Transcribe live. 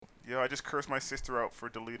Yo, I just cursed my sister out for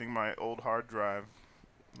deleting my old hard drive.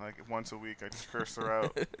 Like once a week, I just cursed her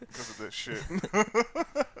out because of this shit.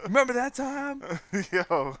 Remember that time?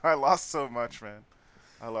 Yo, I lost so much, man.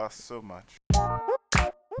 I lost so much.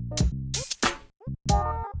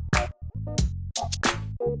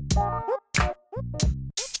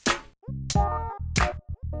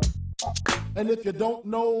 And if you don't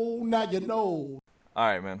know, now you know. All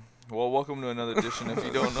right, man. Well, welcome to another edition, if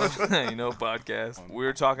you don't know, you know, podcast. We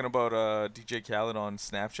were talking about DJ Khaled on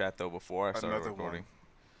Snapchat, though, before I started Another recording.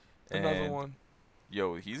 Another And, one.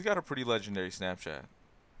 Yo, he's got a pretty legendary Snapchat.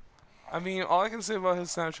 I mean, all I can say about his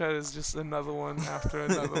Snapchat is just another one after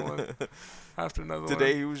another one after another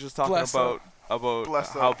Today one. he was just talking Bless about Bless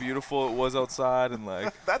how up. beautiful it was outside and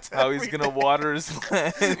like That's how he's every gonna day. water his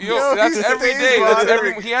land. Yo, that's he every stays day. That's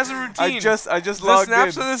watering. every. He has a routine. I just the logged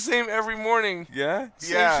snaps in. are the same every morning. Yeah.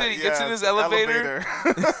 Same shit. He gets in his elevator.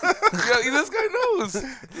 Yo, this guy knows.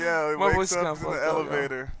 Yeah, he My voice wakes is up kinda in the fucked up, yo.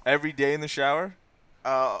 elevator. Every day in the shower.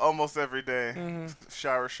 Almost every day. Mhm.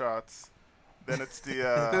 Shower shots. Then it's the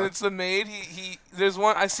Then it's the maid. He there's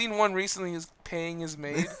one. I seen one recently. He's paying his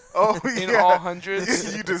maid oh in yeah. all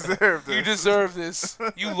hundreds. You deserve this. You deserve this.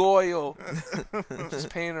 You loyal.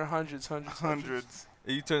 Just paying her hundreds. Hundreds.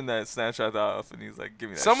 You turned that Snapchat off, and he's like, "Give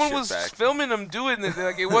me that." Someone shit was back. filming him doing it.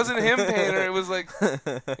 Like, it wasn't him paying her. It was like,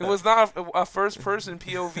 it was not a first person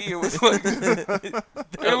POV. It was like,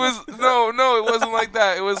 it was no, it wasn't like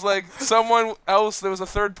that. It was like someone else. There was a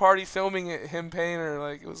third party filming it, him paying her.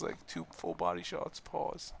 Like, it was like 2 full body shots.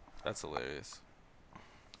 Pause. That's hilarious.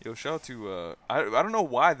 Yo, shout out to I don't know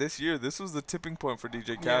why this year this was the tipping point for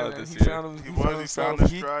DJ Khaled man, this he year. found him. He found found himself. his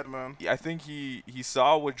He- stride, man. I think he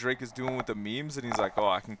saw what Drake is doing with the memes, and he's like, "Oh,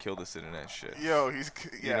 I can kill this internet shit." Yo,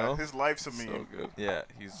 You know? his life's a meme. So good. Yeah,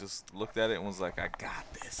 he's just looked at it and was like, "I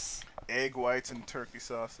got this." Egg whites and turkey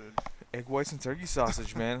sausage. Egg whites and turkey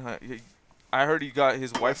sausage, man. I heard he got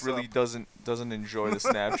his wife What's really up? doesn't enjoy the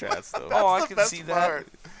Snapchats though. Oh, I That's the can best see that. part.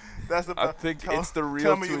 That's the I best. think Tell- it's the real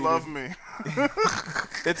Tell me you tweeted. love me.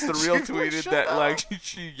 It's the real She would tweeted shut that up. like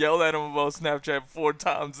she yelled at him about Snapchat 4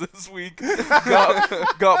 times this week.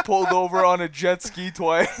 got pulled over on a jet ski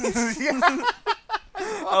twice.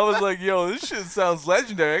 I was like, yo, this shit sounds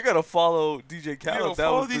legendary. I gotta follow DJ Khaled. Yo, that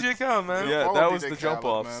follow was the- DJ Khaled, man. Yeah, Follow that was DJ the jump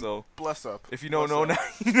Khaled, off. man. So Bless up. if you don't Bless know up.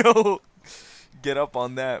 now, you know. Get up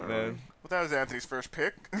on that, man. Well, that was Anthony's first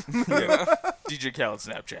pick. Yeah. DJ Khaled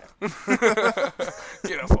Snapchat.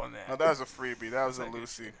 Get up on No, that. that was a freebie. That was a Second.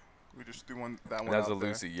 Lucy. We just threw that one That's a out there.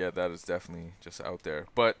 Lucy. Yeah, that is definitely just out there.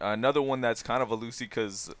 But another one that's kind of a Lucy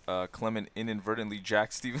because Clement inadvertently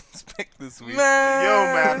Jack Stevens picked this week. Man.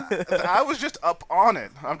 Yo, man, I was just up on it.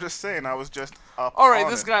 I'm just saying, I was just up All right,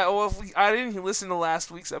 on this it. guy. Well, I didn't listen to last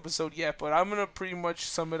week's episode yet, but I'm gonna pretty much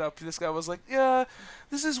sum it up. This guy was like, "Yeah,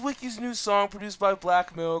 this is Wiki's new song produced by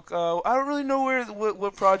Black Milk. I don't really know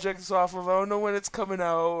what project it's off of. I don't know when it's coming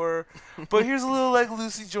out, but here's a little like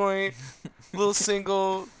Lucy joint, little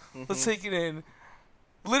single. Let's take it in."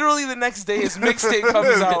 Literally the next day, his mixtape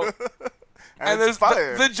comes out, and it's there's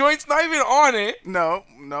fire. the joint's not even on it, No,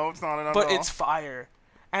 it's not at but all. it's fire.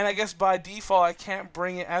 And I guess by default, I can't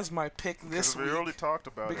bring it as my pick this we week. already talked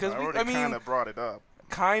about Because it. we- I already I mean- kind of brought it up.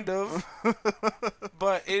 Kind of.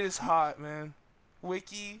 But it is hot, man.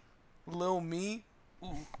 Wiki, Lil Me,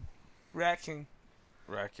 ooh, Rat King.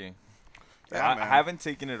 Racking. Yeah, I man. haven't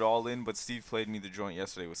taken it all in, but Steve played me the joint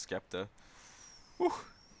yesterday with Skepta. Whew,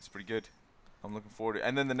 it's pretty good. I'm looking forward to it.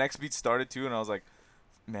 And then the next beat started too, and I was like,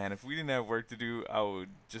 man, if we didn't have work to do, I would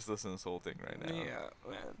just listen to this whole thing right now. Yeah,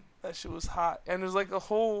 man. That shit was hot. And there's like a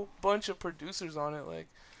whole bunch of producers on it. Like,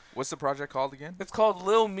 What's the project called again? it's called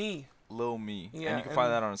Lil Me. Lil Me. Yeah, and you can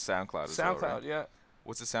find and that on SoundCloud as well, SoundCloud, right? yeah.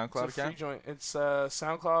 What's the It's SoundCloud a free account? joint. It's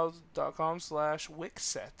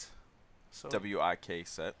soundcloud.com/Wikset. So WIK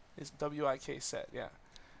set. it's WIK set, yeah.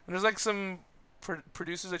 And there's like some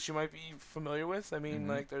producers that you might be familiar with. I mean, Mhm.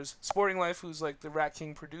 like there's Sporting Life, who's like the Rat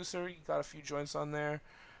King producer. You got a few joints on there.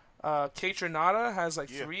 K Tronada has like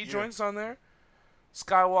Yeah, 3 yeah. joints on there.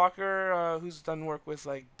 Skywalker, who's done work with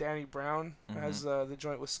like Danny Brown, has the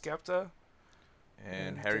joint with Skepta. And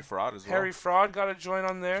And, Harry Fraud as well. Harry Fraud got a joint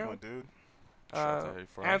on That's there. my dude. Shout out to Harry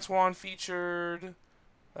Fraud. Antoine featured.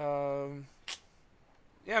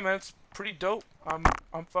 Yeah, man, it's pretty dope. I'm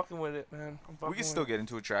fucking with it, man. I'm fucking We can with still it. get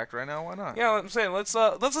into a track right now. Why not? Yeah, I'm saying let's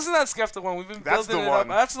listen to that Skepta one. We've been That's building the it up.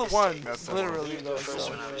 one. That's the one. That's the Literally though.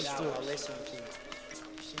 So, let's do it. Listen to it.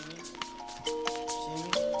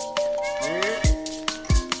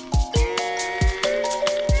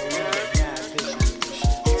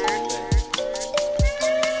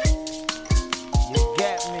 You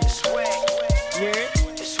get me? Yeah.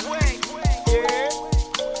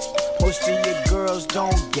 Most of your girls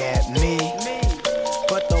don't get forget me.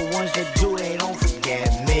 But the ones that do, they don't forget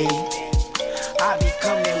me. I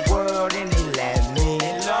become their world and they let me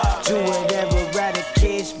do whatever rather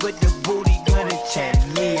kids, but the booty gonna tempt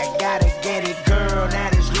me. I gotta get it, girl, now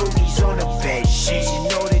there's loogies on the bed sheets. You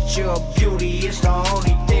know that you're a beauty, it's the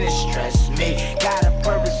only thing that stress me. Got a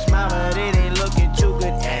perfect smile, but it ain't looking too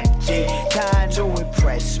good empty. Time to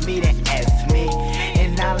impress me, then F me,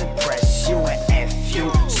 and I'll impress you and F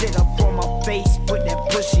you. Sit up on my face, put that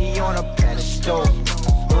pussy on a pedestal.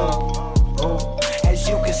 As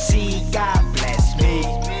you can see, God bless me.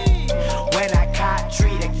 When I caught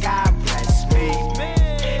treated, God bless me.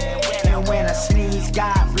 And when I sneeze,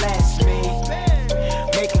 God bless me.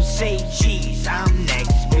 Make him say, geez, I'm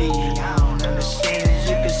next B. I don't understand, as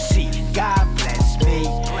you can see, God bless me.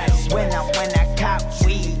 When I cop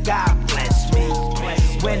weed, God bless me.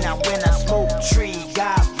 When I smoke tree,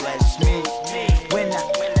 God bless me.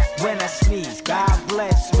 When I sneeze, God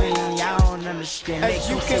bless me. I don't understand. As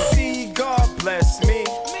you can see, God bless me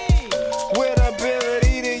with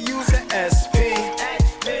ability to use an SP.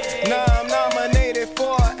 Now I'm nominated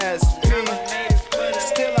for an SP.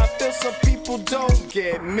 Still I feel some people don't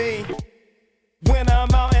get me. When I'm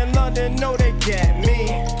out in London, know they get me.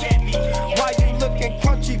 Why you looking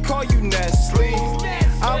crunchy, call you Nestle.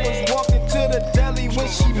 I was walking to the deli when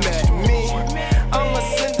she met me. I'ma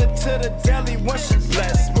send her to the deli when she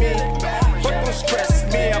bless me. But don't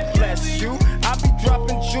stress me, I bless you. I be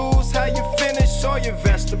dropping jewels, how you finish all your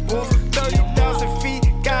vegetables. 30,000 feet,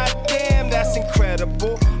 goddamn, that's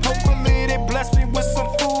incredible. Hopefully they bless me with some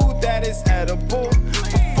food that is edible.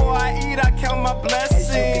 Before I eat, I count my blessings.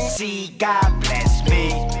 As you can see, God bless me.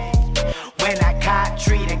 When I caught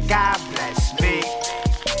treated, God bless me.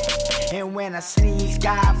 And when I sneeze,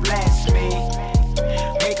 God bless me.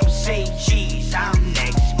 Make him say, geez, I'm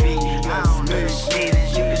next B. I don't understand,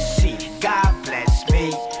 as you can see, God bless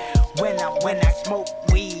me. When I smoke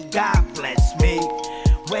weed, God bless me.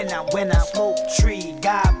 When I smoke tree,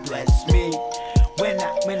 God bless me. When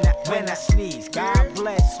I sneeze, God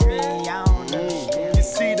bless me. I don't understand. You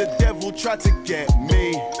see, the devil tried to get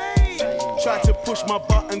me. Tried to push my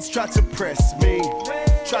buttons, tried to press me.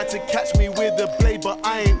 Tried to catch me with a blade, but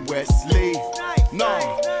I ain't Wesley.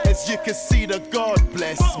 No, as you can see, the God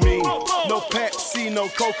bless me. No Pepsi, no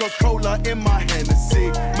Coca-Cola in my Hennessy.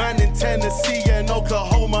 Man in Tennessee and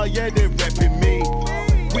Oklahoma, yeah, they're repping me.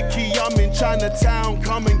 Wiki, I'm in Chinatown,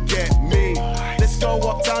 come and get me. Let's go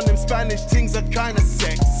uptown, them Spanish things are kinda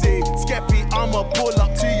sexy. Skeppy, I'ma pull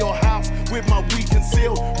up to your house with my weed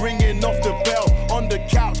concealed, ringing off the bell on the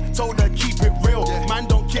couch. Told her keep it real, man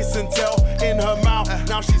don't kiss and tell in her mouth.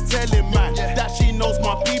 Now she's telling man that she knows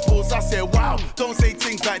my peoples. I said wow, don't say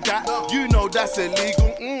things like that. You know that's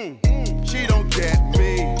illegal. She don't get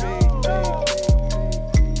me.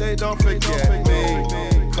 They don't forget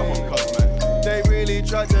me. Come on, cuz man. They really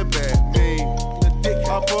try to bet me.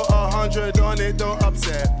 I put 100 on it, don't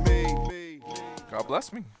upset me. God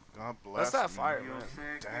bless me. God bless. That's that me. fire, man.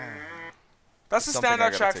 Damn. That's a Something I standout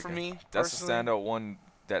gotta track take for in. me. That's a personally. standout one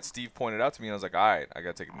that Steve pointed out to me, and I was like, all right, I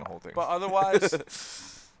gotta take it in the whole thing. But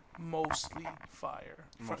otherwise, mostly fire.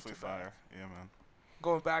 front Mostly to back. fire. Yeah, man.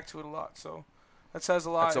 Going back to it a lot, so that says a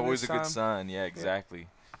lot. That's in always this a good time. sign. Yeah, exactly.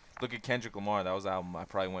 Look at Kendrick Lamar. That was the album I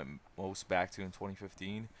probably went most back to in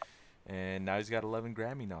 2015, and now he's got 11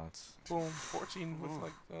 Grammy nods. Boom, 14 with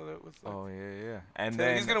with. Oh yeah. And Taylor,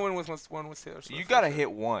 then he's gonna win with one with Taylor Swift. you gotta for sure.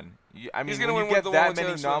 hit one. I mean, He's gonna when win you with get the one that with Taylor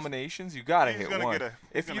many Swift. nominations, you gotta He's hit gonna one. get a-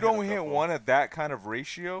 If he's you gonna don't hit a hit couple. one at that kind of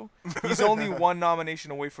ratio, he's only one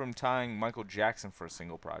nomination away from tying Michael Jackson for a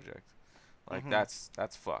single project. Like that's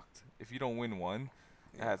fucked. If you don't win one,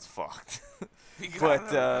 that's fucked. He But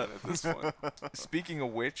got it at this point. speaking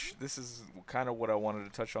of which, this is kind of what I wanted to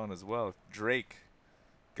touch on as well. Drake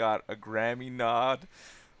got a Grammy nod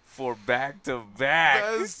for Back to Back.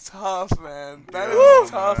 That is tough, man. That Yo, is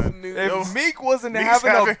tough man. news. If Meek wasn't Meek's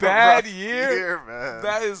having a bad rough year, man.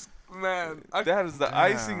 That is, man. that is the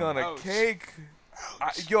icing on a Ouch. cake.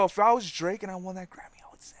 Yo, if I was Drake and I won that Grammy, I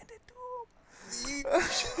would send it to You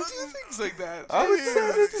shouldn't do things like that. I would Yeah, send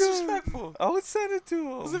it it's to him. disrespectful. I would send it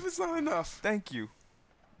to As him. if it's not enough. Thank you.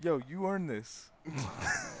 Yo, you earned this.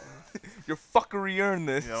 Your fuckery earned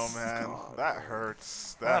this. Yo, man, that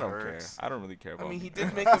hurts. I That don't hurts. care. I don't really care about I mean, he Meek.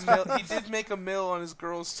 did make a mill. He did make a mill on his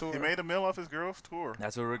girls tour. He made a mill off his girls' tour.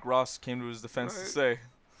 That's what Rick Ross came to his defense to Right. say.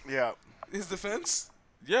 Yeah. his defense.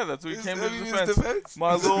 Yeah, that's what he His- came I to mean, his his defense. defense?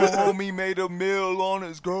 My little homie made a mill on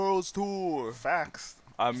his girls' tour. Facts.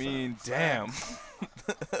 I mean, damn.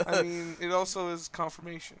 I mean, it also is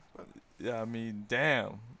confirmation. But Yeah, I mean,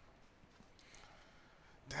 damn.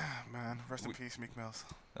 Damn, man. Rest in peace, Meek Mills.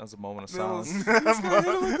 That was a moment of Mills.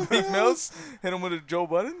 silence. Meek Mills? Hit him with a Joe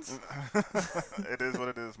Buttons? It is what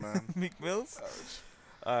it is, man. Meek Mills?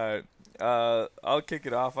 Alright. I'll kick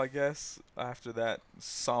it off, I guess, after that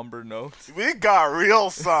somber note. We got real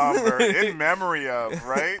somber in memory of,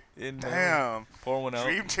 right? Damn. Pour one out.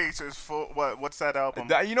 Dream Chasers full. What's that album?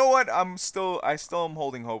 You know what? I still am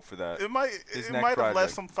holding hope for that. It might have lit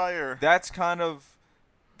some fire. That's kind of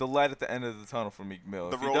the light at the end of the tunnel for Meek Mill.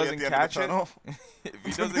 The If he rollie at doesn't the end catch of the tunnel. if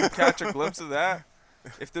he doesn't catch a glimpse of that,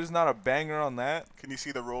 if there's not a banger on that, Can you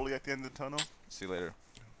see the rollie at the end of the tunnel? see you later.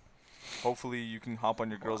 Hopefully you can hop on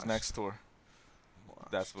your girl's next tour.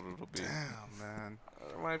 That's what it'll be. Damn, man.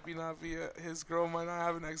 Might not be his girl might not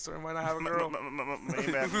have an ex or might not have a girl. Who's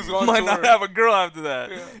Maybe. on Might tour? not have a girl after that.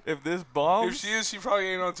 Yeah. If this bombs, If she is, she probably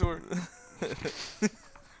ain't on tour.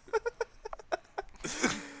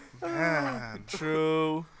 Man.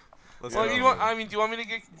 true. Let's Well, go. do you want me to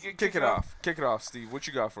get Kick it off. Kick it off, Steve. What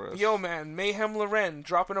you got for us? Yo, man, Mayhem Loren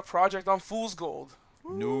dropping a project on Fool's Gold.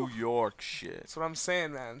 New York shit. That's what I'm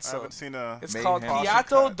saying, man. I So haven't seen a. it's Mayhem. called Awesome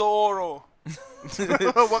Piatto cut. d'Oro.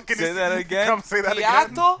 What can Say you that again? Come say that again.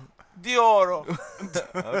 Piatto d'Oro.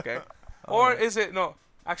 Okay. Or is it no?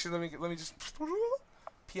 Actually, let me just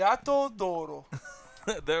Piatto d'Oro.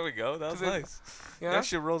 There we go. That was 'Cause it- nice. Yeah. That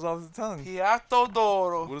shit rolls off the tongue. Piatto What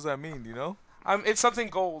d'Oro. does that mean? Do you know? It's something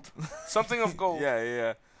gold. Something of gold.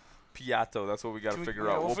 Yeah. Piatto. That's what we got to Can we- figure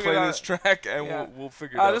yeah, out. we'll We'll figure play it this out. track and Yeah. we'll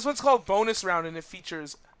figure it out. This one's called Bonus Round, and it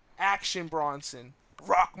features Action Bronson,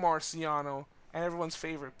 Rock Marciano, and everyone's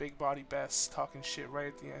favorite Big Body Best talking shit right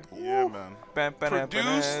at the end. Yeah, man.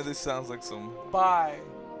 Produced- This sounds like some. By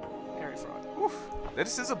Harry Fraud.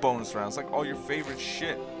 This is a bonus round. It's like all your favorite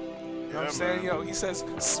shit. You know what Yeah, I'm saying? man. Yo, he says,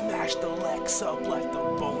 smash the Lex up like the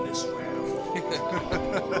bonus round.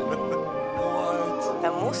 What? La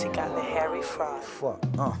música de Harry Fraud. Fuck,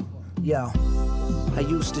 yo. I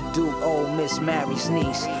used to do old Miss Mary's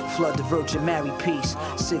niece. Flood the Virgin Mary piece.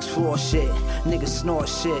 6th floor shit. Niggas snort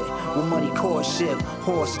shit. With money core shit.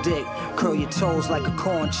 Horse dick. Curl your toes like a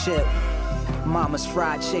corn chip. Mama's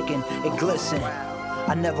fried chicken. It glisten.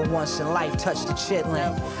 I never once in life touched a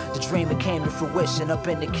chitlin. The dream it came to fruition up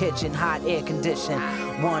in the kitchen, hot air condition.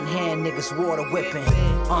 One hand niggas water whipping.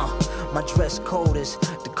 My dress code is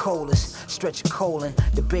the coldest. Stretch a colon,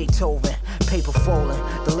 the Beethoven. Paper folding,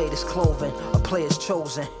 the latest clothing. A player's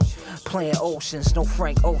chosen. Playing oceans, no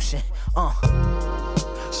Frank Ocean.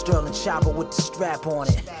 Sterling chopper with the strap on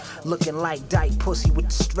it. Looking like dyke pussy with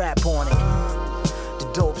the strap on it.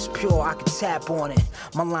 The dope's pure, I can tap on it.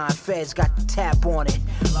 My line feds got the tap on it.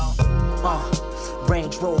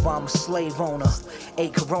 Range Rover, I'm a slave owner.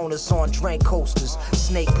 8 Coronas on drink coasters.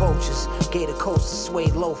 Snake poachers, gator coasters,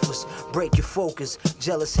 suede loafers. Break your focus,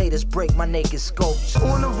 jealous haters break my naked sculpture.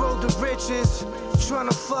 On the road to riches,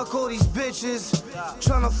 tryna fuck all these bitches.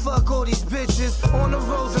 Tryna fuck all these bitches. On the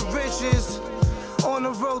road to riches, on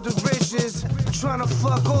the road to riches. Tryna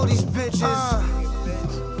fuck all these bitches.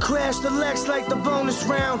 Crash the Lex like the bonus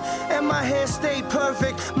round, and my hair stayed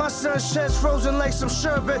perfect. My son's chest frozen like some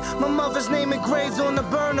sherbet. My mother's name engraved on the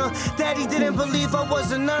burner. Daddy didn't believe I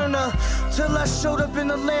was an earner till I showed up in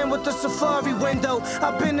the land with the safari window.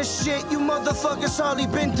 I've been the shit, you motherfuckers hardly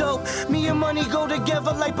been dope. Me and money go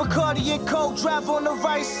together like Bacardi and Coke. Drive on the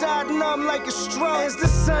right side, numb like a stroke. As the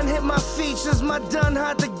sun hit my features, my done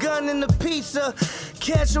hide the gun in the pizza.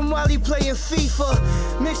 Catch him while he playing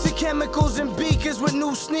FIFA. Mixing chemicals and beakers with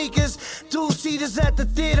new sneakers. Two-seaters at the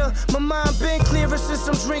theater. My mind been clearer since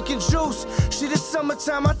I'm drinking juice. Shit, it's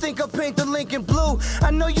summertime, I think I'll paint the Lincoln blue. I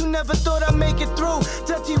know you never thought I'd make it through.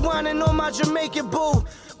 Dirty whining on my Jamaican boo.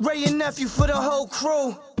 Ray and nephew for the whole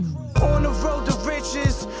crew. On the road to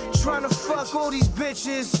riches, tryna fuck all these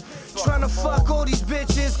bitches. Tryna fuck all these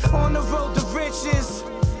bitches. On the road to riches.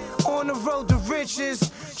 On the road to riches,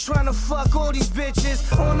 tryna fuck all these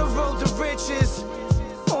bitches. On the road to riches,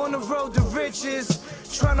 on the road to riches,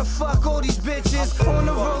 tryna fuck all these bitches. On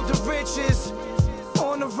the road to riches,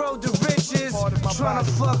 on the road to riches, tryna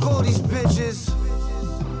fuck all these bitches.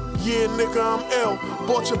 Yeah, nigga, I'm ill.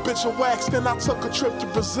 Bought your bitch a wax, then I took a trip to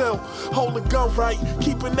Brazil. Hold the gun right,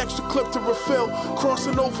 keep an extra clip to refill.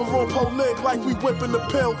 Crossing over on pole leg like we whipping the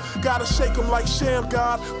pill. Gotta shake 'em like Sham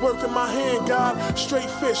God, working my hand, God. Straight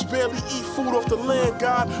fish, barely eat food off the land,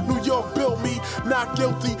 God. New York built me, not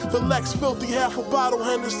guilty. The Lex filthy, half a bottle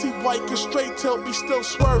Hennessy, white and straight tilt me still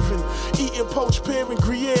swerving. Eating poached pear and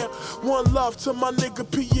Gruyere. One love to my nigga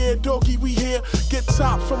Pierre, doggy, we here. Get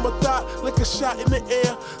top from a thought, lick a shot in the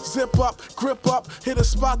air. Zip up, grip up, hit a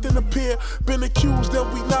spot then appear. Been accused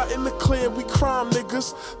and we not in the clear. We crime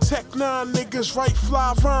niggas, Tech 9 niggas, right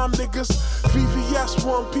fly rhyme niggas. VVS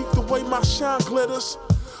one, peep the way my shine glitters.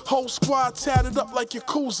 Whole squad tatted up like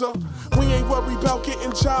Yakuza. We ain't worried about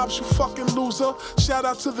getting jobs, you fucking loser. Shout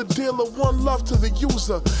out to the dealer, one love to the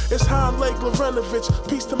user. It's Hein Lake Lorenovich,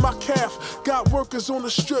 peace to my calf. Got workers on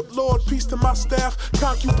the strip, Lord, peace to my staff.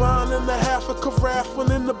 Concubine and a half, a carafe,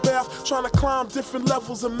 one in the bath. Trying to climb different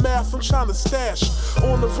levels of math, I'm trying to stash.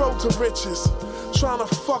 On the road to riches, trying to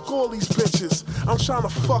fuck all these bitches. I'm trying to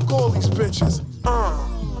fuck all these bitches.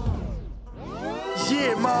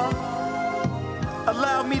 Yeah, ma.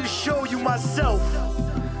 Allow me to show you myself.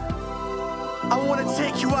 I wanna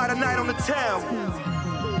take you out tonight on the town.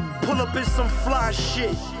 Pull up in some fly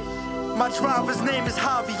shit. My driver's name is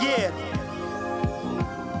Javier.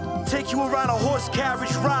 Take you around a horse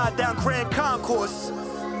carriage ride down Grand Concourse.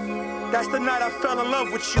 That's the night I fell in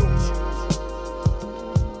love with you.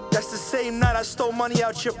 That's the same night I stole money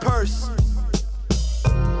out your purse.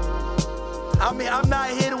 I mean, I'm not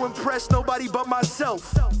here to impress nobody but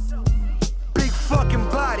myself. Big fucking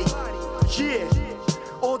body, yeah,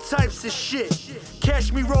 all types of shit.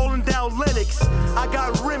 Catch me rolling down Lennox, I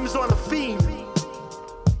got rims on a Fiend.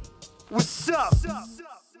 What's up?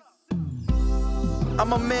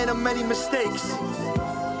 I'm a man of many mistakes.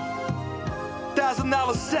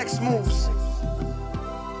 $1,000 sex moves.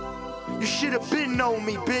 You should have been known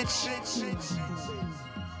me, bitch.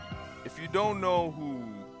 If you don't know who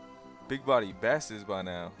Big Body Bass is by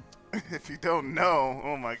now, If you don't know,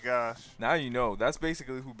 oh my gosh. now you know. That's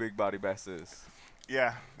basically who Big Body Bass is.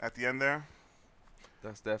 Yeah, at the end there,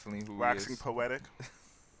 That's definitely who waxing he is. poetic.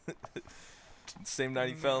 Same night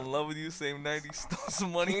he fell in love with you, same night he stole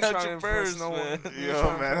some money ain't out trying your to impress purse, no man. one.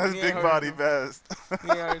 Yo, man, that's Yeah, Big I Body heard Best.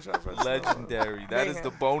 Yeah, I ain't trying to press no one. Legendary. That is the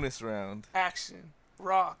Mayhem. bonus round. Action,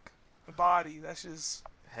 rock, body. That's just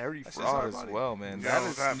Harry That's just Fraud our as body. well, man. Yo, that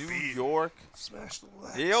is that New beat. York. smash the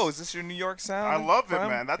wax. Yo, is this your New York sound? I love it, fam?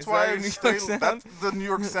 man. That's Is why that I your New stay, York sound? that's the New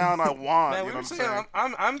York sound I want. Man, you we know were what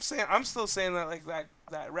I'm saying, saying? I'm still saying that like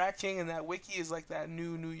that Rat King and that Wiki is like that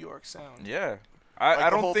New York sound. Yeah. Like I the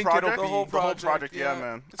don't whole think project? it'll be. The whole project, yeah,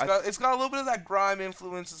 man. It's got a little bit of that grime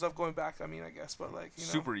influence and stuff going back. I mean, I guess, but like you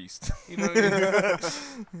know, Super East. You know what I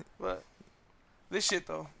mean? But this shit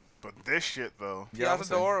though, But this shit, though, Yeah, I'm Piazza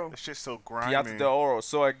saying. d'Oro. this shit's so grimy. Piazza d'Oro.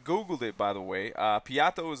 So I googled it, by the way.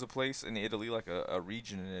 Piazza is a place in Italy, like a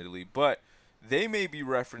region in Italy, but they may be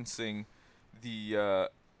referencing the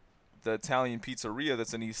Italian pizzeria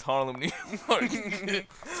that's in East Harlem, New York.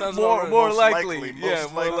 Sounds more about right. more Most likely, likely, yeah,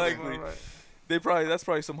 most more likely. likely. All right. That's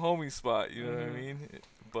probably some homie spot. You know what I mean?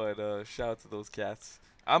 But shout out to those cats.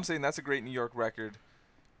 I'm saying that's a great New York record,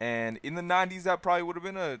 and in the '90s that probably would have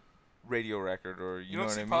been a radio record, or you know don't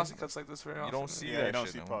what see I mean? posse cuts like this very often. don't see Yeah, that you don't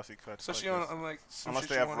shit see no. posse cuts. especially like this. on like some Unless shit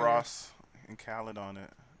they you have wanna hear. Ross and Khaled on it.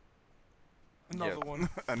 Another Yeah. one.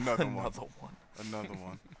 Another one. Another one. Another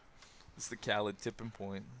one. It's the Khaled tipping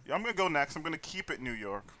point. Yeah, I'm going to go next. I'm going to keep it New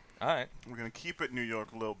York. All right. We're going to keep it New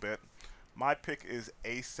York a little bit. My pick is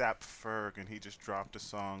A$AP Ferg, and he just dropped a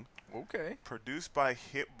song Okay. produced by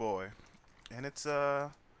Hit Boy. And it's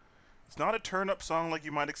not a turn-up song like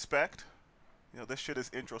you might expect. You know, this shit is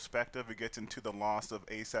introspective. It gets into the loss of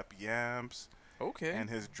A$AP Yams Okay. and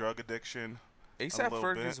his drug addiction. A$AP little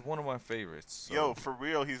Ferg bit. is one of my favorites. So. Yo, for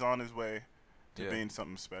real, he's on his way to Yeah. being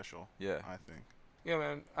something special. Yeah. I think. Yeah,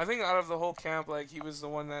 man. I think out of the whole camp, like he was the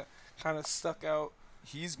one that kind of stuck out.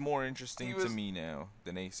 He's more interesting He to was- me now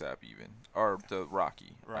than A$AP even, or the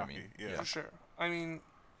Rocky. I Rocky, mean, yeah. For sure. I mean,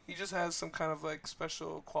 he just has some kind of like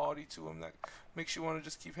special quality to him that makes you want to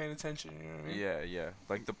just keep paying attention. You know what I mean? Yeah, yeah.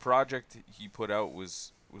 Like the project he put out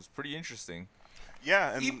was pretty interesting.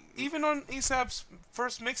 Yeah, and Even on A$AP's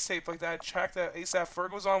first mixtape, like that track that A$AP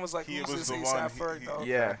Ferg was on was like, he who's was this the A$AP one. Ferg, though?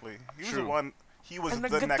 Yeah. Exactly. He was True. the one. He was And I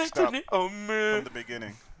the got next that up in- Oh from man. the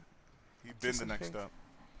beginning. He'd been the Jason next Pink. up.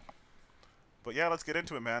 But yeah, let's get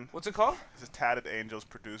into it, man. What's it called? This is Tatted Angels,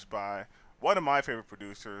 produced by one of my favorite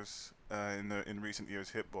producers in recent years,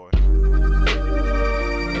 Hit Boy.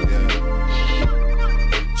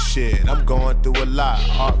 Shit, I'm going through a lot.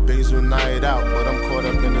 Art Basel night out, but I'm caught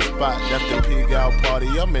up in the spot. After pig out party,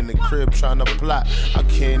 I'm in the crib trying to plot. I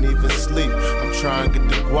can't even sleep. I'm trying to get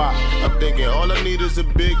the guap. I'm thinking all I need is a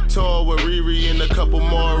big tour with Riri and a couple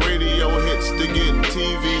more radio hits to get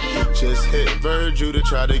TV. Just hit Virgil to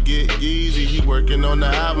try to get Yeezy. He working on the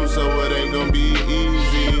album, so it ain't gonna be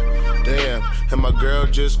easy. Damn, and my girl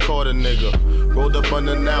just caught a nigga. Rolled up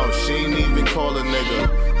unannounced, she ain't even call a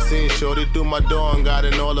nigga. Seen shorty through my door and got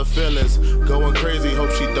in all her feelings. Going crazy, hope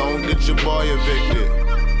she don't get your boy evicted.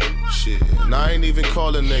 Shit, and I ain't even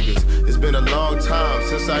calling niggas. It's been a long time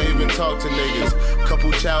since I even talked to niggas.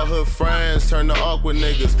 Couple childhood friends turn to awkward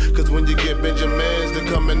niggas. Cause when you get Benjamins, they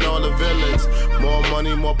come in all the villains. More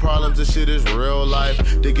money, more problems, this shit is real life.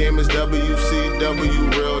 The game is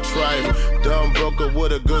WCW, real trife. Dumb broker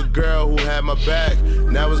with a good girl who had my back.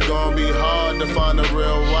 Now it's gonna be hard to find a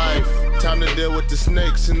real wife. Time to deal with the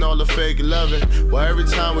snakes and all the fake loving. Well, every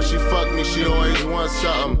time when she fuck me, she always wants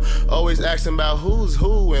something. Always asking about who's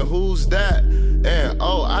who and who's that. And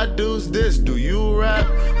oh, I do's this, do you rap?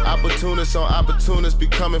 Opportunists on opportunists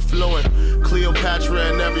becoming fluent.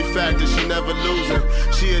 Cleopatra in every factor, she never losing.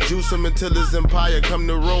 She a juice him until his empire come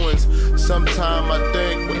to ruins. Sometime I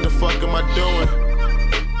think, what the fuck am I doing?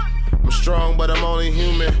 I'm strong, but I'm only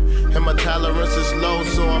human. And my tolerance is low,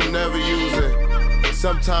 so I'm never using.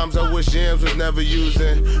 Sometimes I wish James was never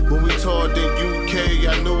using. When we toured in UK,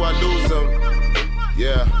 I knew I'd lose him.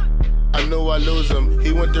 Yeah, I knew I'd lose him.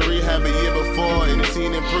 He went to rehab a year before and he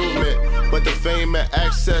seen improvement. But the fame and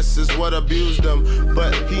access is what abused him.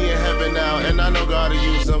 But he in heaven now, and I know God will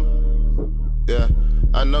use him. Yeah,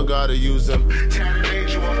 I know God will use him. Tatted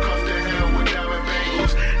angel, I'm cuffed to hell with diamond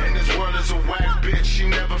bangles. And this world is a whack bitch, she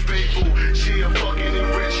never faithful. She a fucking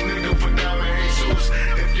rich nigga for diamond Jesus.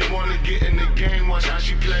 If you wanna get in the game, watch how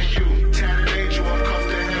she play you. Tatted angel, I'm cuffed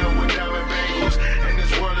to hell with diamond bangles. And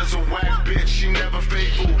this world is a whack bitch, she never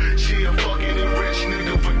faithful. She a fucking rich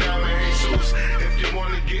nigga for diamond Jesus. If you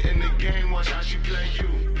wanna get in the game, watch how she play you.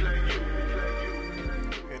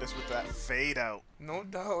 Hit us with that fade out. No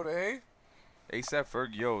doubt, eh? ASAP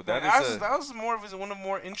Ferg, yo, that was more of one of the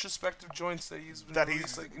more introspective joints that he's been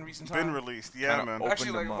released, like, in recent time. Been released, yeah, kinda man.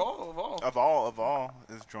 Actually, like of all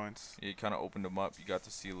his joints. Yeah, he kind of opened him up. You got to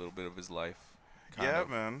see a little bit of his life. Yeah,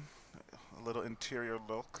 man. A little interior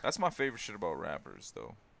look. That's my favorite shit about rappers,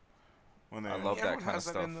 though. When I love that kind of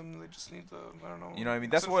stuff. In them. They just need to, I don't know. You know what I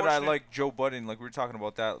mean? That's what I like Joe Budden. Like, we were talking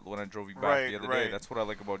about that when I drove you back the other day. That's what I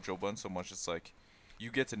like about Joe Budden so much. It's like, you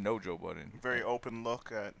get to know Joe Budden. Very open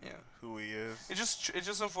look at who he is. It's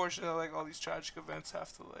just unfortunate that, like, all these tragic events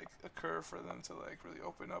have to, like, occur for them to, like, really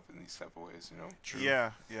open up in these type of ways, you know? True.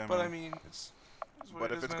 Yeah. But man. I mean, it's what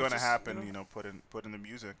but it if is, it's man. going to Just, happen, you know, put in the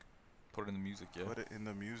music. Put it in the music, yeah. Put it in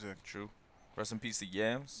the music. True. Rest in peace to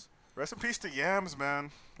Yams. Rest in peace to Yams, man.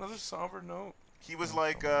 Another somber note. He was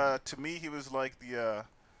like, to me, he was like the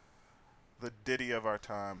Diddy of our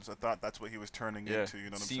times. I thought that's what he was turning into. You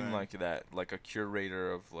know what I'm saying? Seemed like that, like a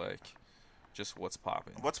curator of like just what's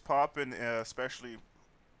popping. What's popping, especially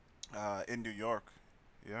in New York.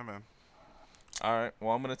 Yeah, man. All right.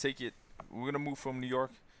 Well, I'm gonna take it. We're gonna move from New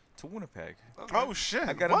York to Winnipeg. Okay. Oh shit!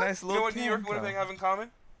 I got what? a nice little. You know what New York and Winnipeg have in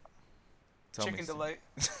common? Tell Chicken Delight.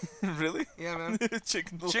 Really? Yeah, man.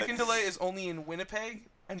 Chicken Delight. Chicken Delight is only in Winnipeg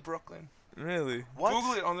and Brooklyn. Really? What?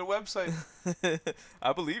 Google it on their website.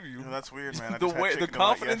 I believe you. You know, that's weird, man. I the just had way, the Chicken Delight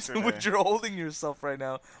confidence in yesterday. which you're holding yourself right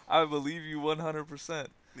now, I believe you 100%.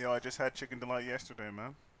 Yo, I just had Chicken Delight yesterday,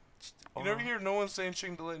 man. You never hear no one saying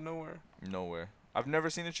Chicken Delight nowhere. Nowhere. I've never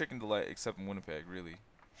seen a Chicken Delight except in Winnipeg, really.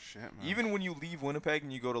 Shit, man. Even when you leave Winnipeg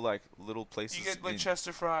and you go to like little places. You get like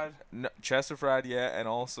Chester Fried. Chester Fried, yeah, and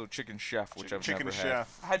also Chicken Chef, which I've Chicken never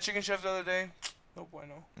Chef. I had Chicken Chef the other day. No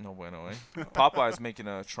bueno. No bueno, eh? Popeye's making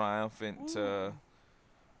a triumphant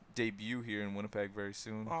debut here in Winnipeg very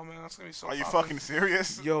soon. Oh man, that's gonna be so. Are you poppin'. fucking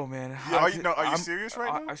serious? Yo, man. Are you serious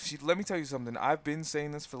right now? Let me tell you something. I've been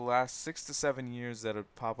saying this for the last 6 to 7 years that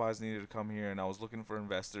Popeyes needed to come here, and I was looking for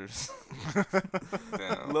investors.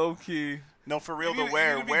 Low key. No, for real. You The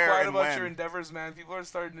where need to be quiet and about when. your endeavors, man. People are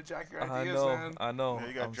starting to jack your ideas, man. I know. Yeah,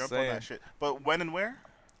 you gotta I'm jump saying. on that shit. But when and where?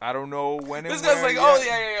 I don't know when and This guy's where like, yet, oh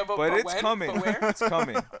yeah, but it's when? coming. But where? It's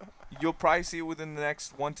coming. You'll probably see it within the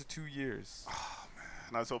next 1 to 2 years.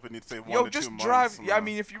 And I was hoping you'd say 1 Yo, to 2 just months. drive. You Yeah, I know.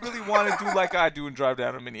 mean, if you really want to do like I do and drive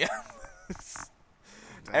down to Minneapolis.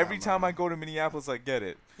 Every time I go to Minneapolis, I get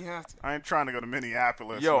it. You have to. I ain't trying to go to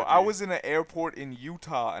Minneapolis. Yo, with I you. was in an airport in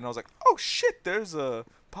Utah, and I was like, oh, shit, there's a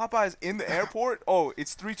Popeyes in the airport? Oh,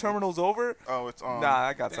 it's 3 terminals over? Oh, it's on. Nah,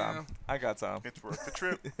 I got Damn. time. I got time. It's worth the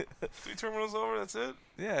trip. 3 terminals over. That's it.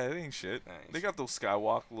 Yeah, it ain't shit. Nice. They got those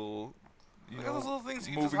skywalk little, you Look know, at those little things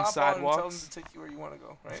you can moving just hop on and tell them sidewalks. to take you where you want to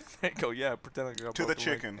go, right? There you go, yeah, pretend like you're To up the the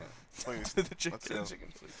leg. chicken, please. To the chicken. Let's To the go. chicken,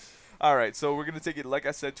 please. All right, so we're going to take it, like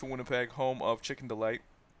I said, to Winnipeg, home of Chicken Delight.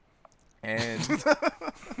 And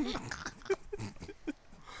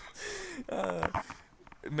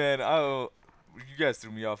man, you guys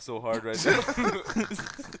threw me off so hard right now.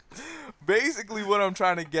 Basically, what I'm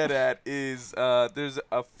trying to get at is there's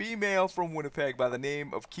a female from Winnipeg by the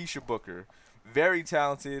name of Keisha Booker. Very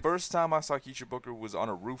talented. First time I saw Keisha Booker was on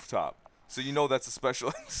a rooftop. So you know that's a special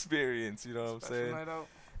experience, you know what I'm Special saying? night out.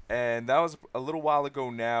 And that was a little while ago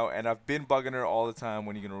now, and I've been bugging her all the time,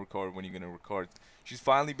 when are you going to record, when are you going to record. She's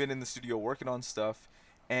finally been in the studio working on stuff,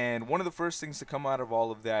 and one of the first things to come out of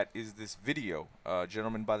all of that is this video. A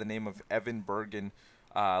gentleman by the name of Evan Bergen,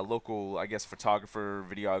 local, I guess, photographer,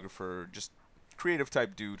 videographer, just creative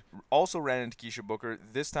type dude, also ran into Keisha Booker.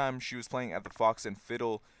 This time she was playing at the Fox and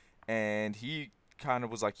Fiddle, and he kind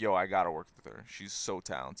of was like, yo, I got to work with her. She's so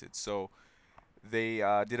talented. So they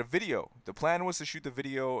did a video. The plan was to shoot the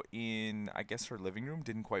video in, I guess, her living room.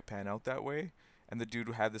 Didn't quite pan out that way. And the dude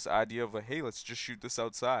had this idea of, like, hey, let's just shoot this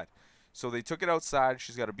outside. So they took it outside.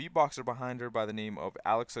 She's got a beatboxer behind her by the name of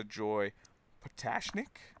Alexa Joy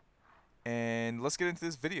Potashnik. And let's get into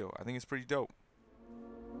this video. I think it's pretty dope.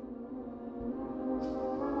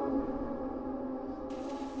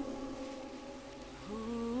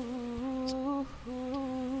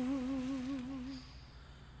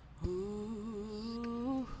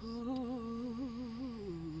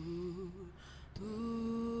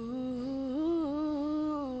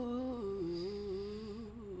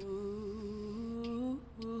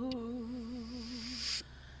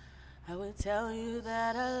 Tell you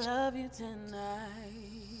that I love you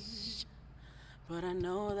tonight, but I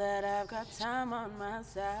know that I've got time on my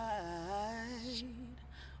side.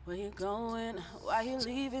 Where you going? Why you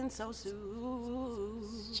leaving so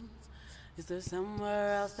soon? Is there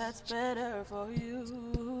somewhere else that's better for you?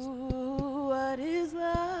 What is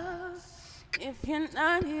love if you're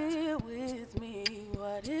not here with me?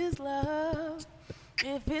 What is love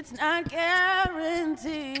if it's not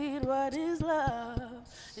guaranteed? What is love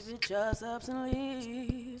if it just ups and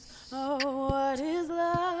leaves? Oh, what is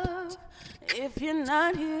love if you're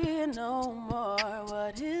not here no more?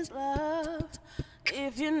 What is love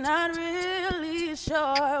if you're not really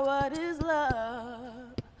sure? What is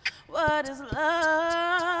love? What is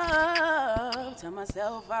love? Tell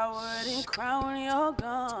myself I wouldn't cry when you're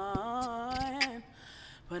gone,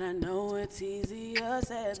 but I know it's easier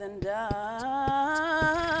said than done.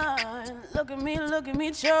 Look at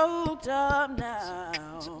me choked up now.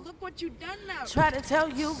 Look what you done now. Try to tell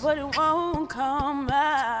you, but it won't come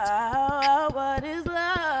out. What is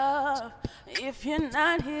love if you're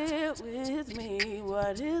not here with me?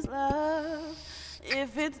 What is love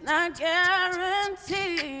if it's not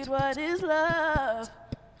guaranteed? What is love?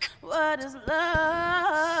 What is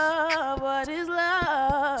love? What is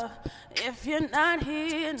love if you're not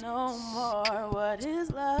here no more? What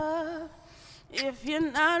is love if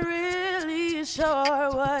you're not really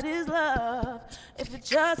sure? What is love if it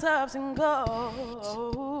just ups and goes?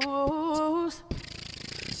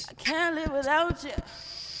 I can't live without you.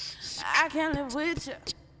 I can't live with you.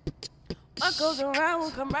 What goes around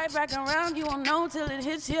will come right back around. You won't know till it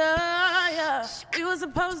hits you. Yeah. We were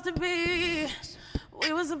supposed to be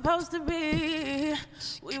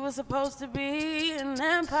an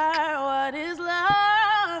empire. What is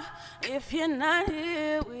love if you're not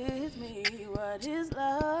here with me? What is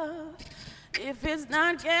love if it's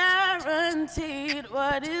not guaranteed?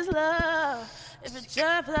 What is love if it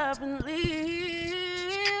just up and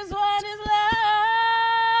leaves? What is love?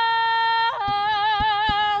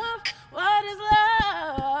 What is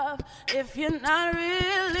love if you're not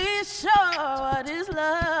really sure? What is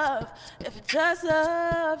love if it just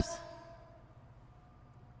ups?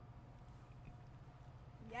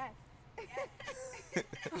 Yes.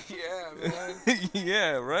 Yeah, man.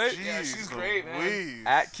 Yeah, right? Yeah, she's great, man. Louise.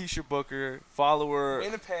 At Keisha Booker, follow her.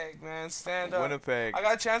 Winnipeg, man, stand up. Winnipeg. I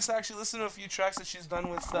got a chance to actually listen to a few tracks that she's done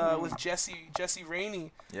with Jesse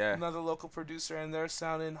Rainey, Yeah. another local producer, and they're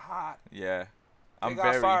sounding hot. Yeah. They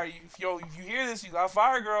got fire. If you hear this, you got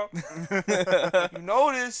fire, girl. You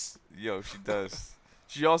know this. Yo, she does.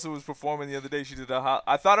 She also was performing the other day. She did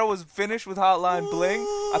I thought I was finished with Hotline Bling.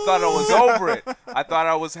 I thought I was over it. I thought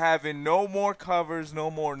I was having no more covers,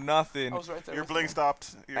 no more nothing. I was right there. Your with bling you.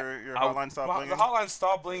 stopped. Your hotline stopped The blinging. hotline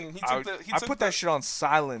stopped blinging. I put that shit on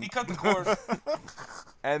silent. He cut the cord.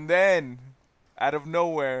 And then, out of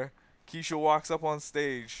nowhere, Keisha walks up on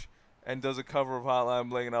stage and does a cover of Hotline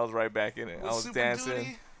Bling, and I was right back in it. With I was Super dancing.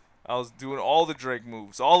 Duty. I was doing all the Drake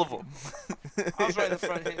moves, all of them. I was right in the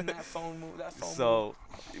front hitting that phone move. So,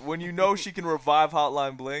 when you know she can revive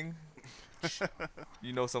Hotline Bling,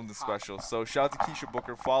 you know something special. So, shout out to Keisha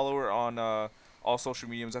Booker. Follow her on all social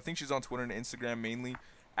mediums. I think she's on Twitter and Instagram mainly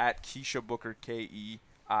at Keisha Booker, Keisha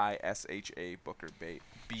Booker,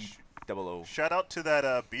 B-O-O. Shout out to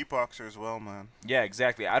that beatboxer as well, man. Yeah,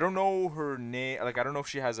 exactly. I don't know her name. Like, I don't know if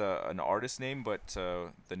she has an artist name, but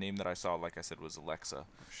the name that I saw, like I said, was Alexa.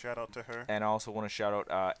 Shout out to her. And I also want to shout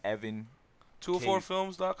out Evan.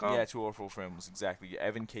 204films.com? Yeah, 204films, exactly.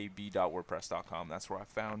 EvanKB.wordpress.com. That's where I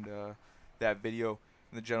found that video.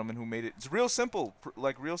 the gentleman who made it. It's real simple,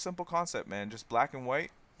 like real simple concept, man. Just black and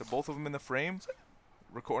white. The both of them in the frame,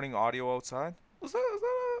 recording audio outside. Was that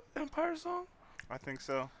an Empire song? I think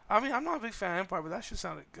so. I mean, I'm not a big fan of Empire, but that shit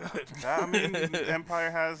sounded good. I mean, Empire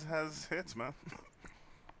has hits, man.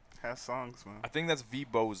 Has songs, man. I think that's V.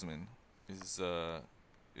 Bozeman is the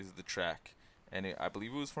track, and I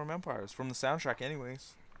believe it was from Empire. It's from the soundtrack,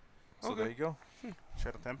 anyways. So Okay. there you go.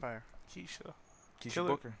 Shout out to Empire. Keisha. Keisha Kill it.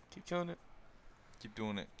 Booker. Keep killing it. Keep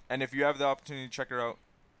doing it. And if you have the opportunity to check her out,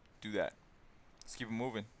 do that. Let's keep it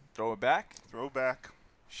moving. Throw it back. Throwback.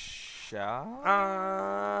 Shall?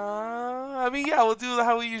 I mean, yeah, we'll do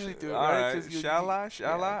how we usually do it, All right? right. 'Cause Shall I?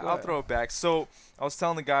 yeah, go I'll ahead. throw it back. So I was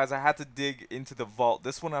telling the guys I had to dig into the vault.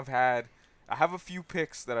 This one I have a few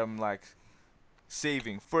picks that I'm like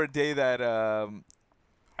saving for a day that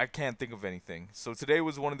I can't think of anything. So today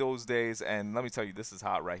was one of those days, and let me tell you, this is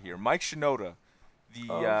hot right here. Mike Shinoda,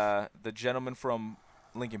 the gentleman from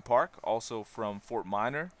Linkin Park, also from Fort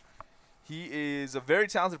Minor. He is a very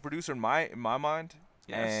talented producer in my mind.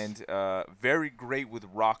 Yes. And very great with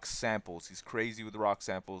rock samples. He's crazy with rock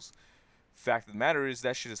samples. Fact of the matter is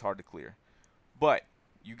that shit is hard to clear. But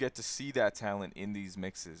you get to see that talent in these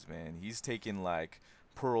mixes, man. He's taking like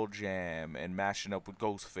Pearl Jam and mashing up with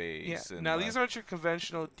Ghostface. Yeah. And Now, like, these aren't your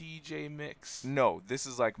conventional DJ mix. No, this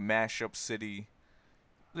is like Mashup City.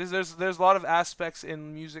 There's a lot of aspects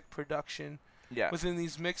in music production within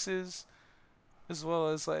these mixes, as well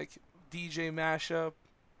as like DJ mashup.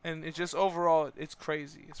 And it just overall, it's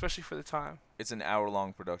crazy, especially for the time. It's an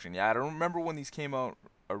hour-long production. Yeah, I don't remember when these came out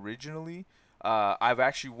originally. I've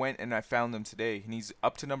actually went and I found them today, and he's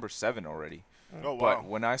up to number 7 already. Oh, wow. But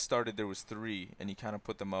when I started, there was 3, and he kind of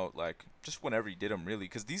put them out like just whenever he did them, really,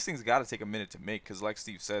 because these things got to take a minute to make. Because like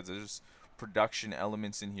Steve said, there's production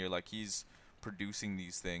elements in here. Like he's producing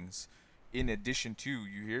these things. In addition to,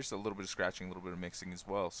 you hear a little bit of scratching, a little bit of mixing as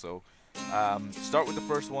well. So start with the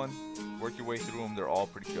first one, work your way through them. They're all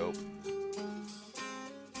pretty dope.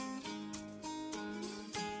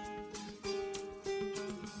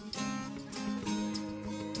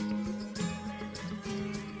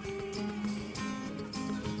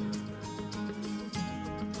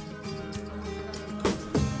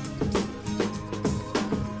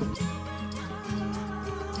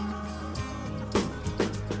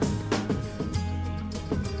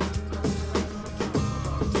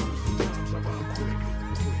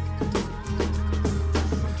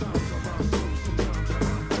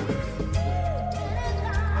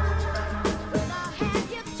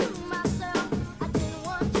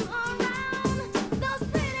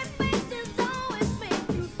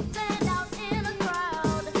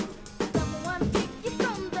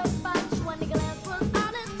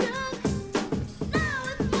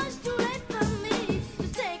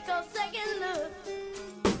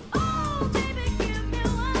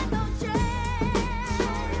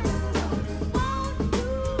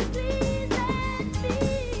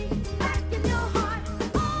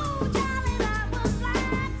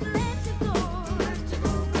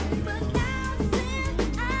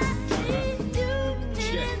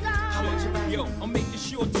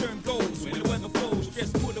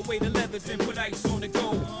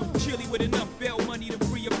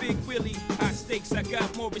 I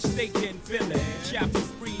got more at stake than Philly. Chopping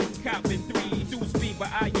sprees, copping 3 dudes speed, but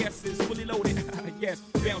I guess it's fully loaded. Yes,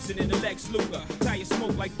 bouncing in the Lex Luger. Tire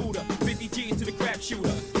smoke like Buddha. 50 G's to the crap shooter.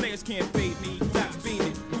 Players can't fade me. Stop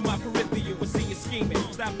beaming. Through my peripheral, we'll see you scheming.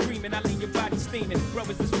 Stop dreaming, I leave your body steaming.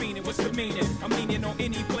 Brothers is fiending, what's the meaning? I'm leaning on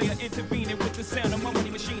any player intervening with the sound of my money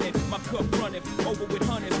machining. My cup running over with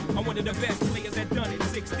hunters. I'm one of the best players that done it.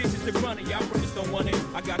 6 digits to run it. Y'all brothers don't want it.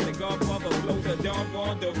 I got the Godfather, blow the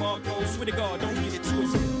doggone, the Marco. Swear to God, don't get it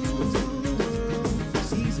twisted.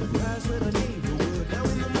 Season rise with a neighborhood. Now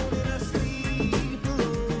in the morning I sleep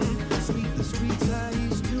alone. Sweep the streets I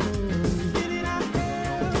used to own. Minute I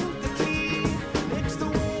held the key. Next the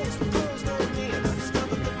walls were closed on me, and I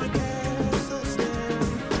discovered that my castle stand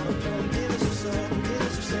upon pillars of sand,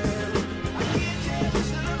 pillars of sand. I hear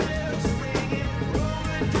jealous and the bells are ringing.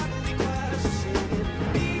 Roman Catholic choirs are singing.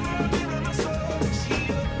 Mirror, mirror, my soul and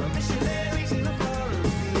shield. My missionaries in a foreign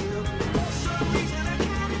field. For some reason I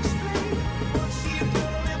can't explain. Once you go,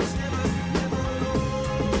 it was never, never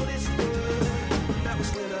alone. It's good. That was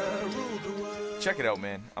when I ruled the world. Check it out,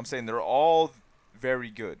 man. I'm saying they're all very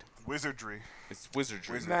good. Wizardry. It's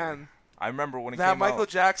wizardry. Man, I remember when it that came Michael out.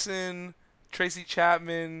 Jackson, Tracy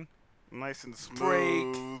Chapman, Nice and smooth.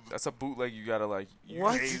 Drake. That's a bootleg you gotta like.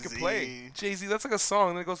 What? You can play. Jay-Z, that's like a song.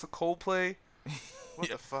 Then it goes to Coldplay. What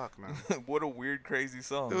the fuck, man? What a weird, crazy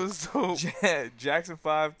song. It was dope. Jackson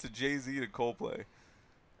 5 to Jay-Z to Coldplay,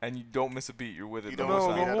 and you don't miss a beat. You're with it You the don't whole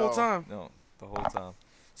miss a time. beat the at whole all. time. No, the whole time.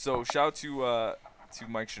 So shout out to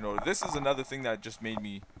Mike Shinoda. This is another thing that just made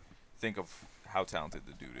me think of how talented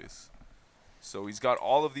the dude is. So he's got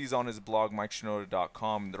all of these on his blog,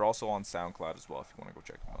 MikeShinoda.com. They're also on SoundCloud as well if you want to go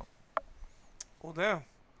check them out. Well, damn.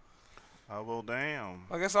 Well, damn.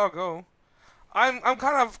 I guess I'll go. I'm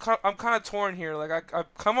kind of torn here. Like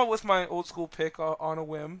I've come up with my old school pick on a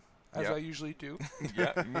whim, as I usually do.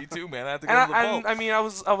 Yeah, me too, man. I had to go to the vault. I mean, I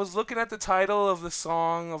was looking at the title of the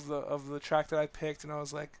song of the track that I picked, and I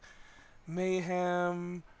was like,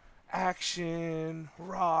 mayhem, action,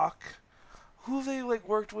 rock. Who have they like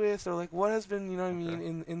worked with, or like what has been, you know what I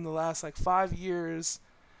mean, in the last like 5 years?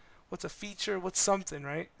 What's a feature? What's something,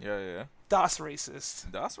 right? Yeah. Das Racist.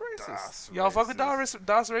 Das Racist. Y'all fuck with Das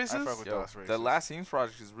Racist? I fuck with Das Racist. The Last Teams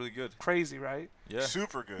project is really good. Crazy, right? Yeah.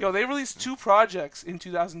 Super good. Yo, they released 2 projects in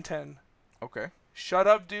 2010. Okay. Shut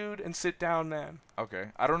Up, Dude, and Sit Down, Man.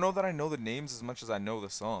 Okay. I don't know that I know the names as much as I know the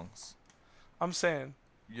songs. I'm saying.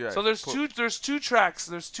 Yeah. So there's two tracks.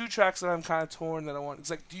 There's 2 tracks that I'm kind of torn that I want. It's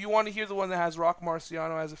like, do you want to hear the one that has Rock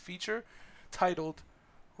Marciano as a feature, titled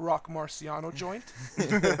Rock Marciano Joint?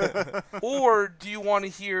 Or do you want to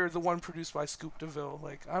hear the one produced by Scoop DeVille?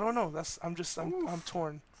 Like, I don't know. I'm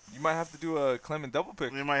torn. You might have to do a Clement double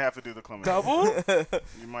pick. You might have to do the Clement double.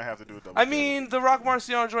 You might have to do a double. I mean, the Rock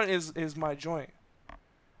Marciano joint is my joint,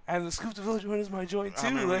 and the Scoop DeVille joint is my joint too.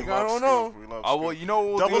 I mean, like, I don't know. Oh well, you know what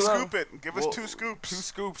we'll double do? scoop it. Give us 2 scoops. 2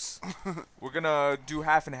 scoops. We're gonna do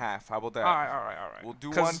half and half. How about that? All right. We'll do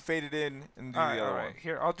one faded in and do the other one.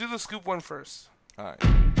 Here, I'll do the Scoop one first. All right.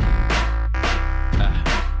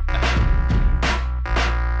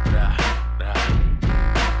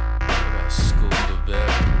 Scoop DeVille.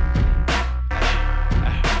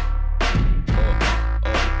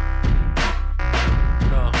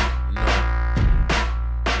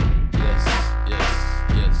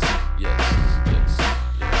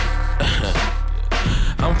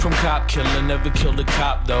 I'm from cop killer, never killed a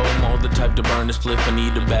cop though. More the type to burn a spliff and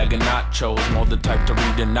eat a bag of nachos. More the type to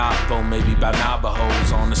read a novel, maybe by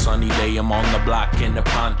Navajos. On a sunny day, I'm on the block in a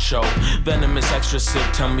poncho. Venomous extra sick,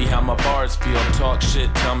 tell me how my bars feel. Talk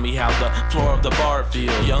shit, tell me how the floor of the bar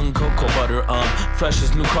feel. Young cocoa butter, fresh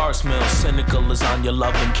as new car smell. Cynical lasagna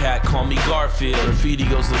loving cat, call me Garfield. Graffiti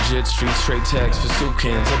goes legit, street straight text for soup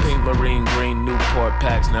cans. A pink marine green Newport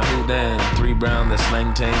packs, now who then? 3 brown, that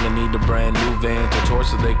slang tang, I need a brand new van to tour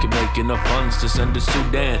so they can make enough funds to send to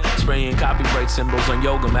Sudan. Spraying copyright symbols on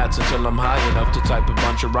yoga mats until I'm high enough to type a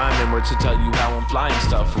bunch of rhyming words to tell you how I'm flying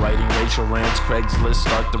stuff. Writing racial rants, Craigslist,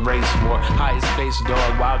 start the race war. Highest space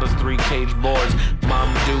dog, wild as 3 cage boards.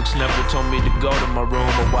 Mom Dukes never told me to go to my room.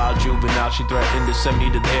 A wild juvenile, she threatened to send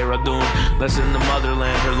me to Dehradun. That's in the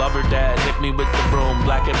motherland, her lover dad hit me with the broom.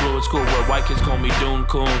 Black and blue at school where white kids call me Dune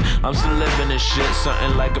Coon. I'm still living this shit,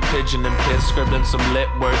 something like a pigeon and piss. Scribbling some lit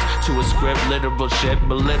words to a script, literal shit.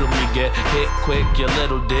 Belittle me, get hit quick, your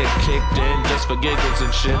little dick kicked in just for giggles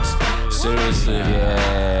and shits. Seriously,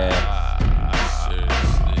 yeah.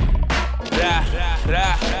 Seriously.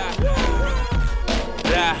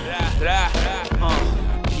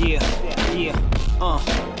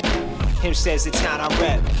 Him says the town I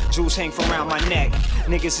rep. Jewels hang from around my neck.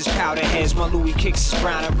 Niggas is powder heads. My Louis kicks is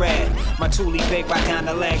brown and red. My Thule big right down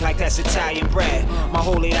the leg like that's Italian bread. My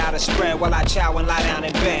whole eight out of spread while I chow and lie down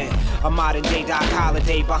in bed. A modern day Doc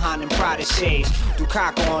Holiday behind them Prada shades. Do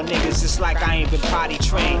cock on niggas, it's like I ain't been potty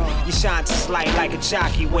trained. You shine to slight like a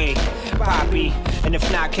jockey way. Poppy, and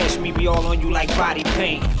if not, catch me be all on you like body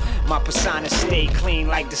paint. My persona stay clean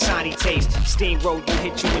like Dasani taste. Steamroll, you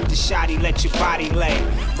hit you with the shotty, let your body lay.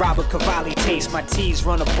 Robert Cavalli taste, my tees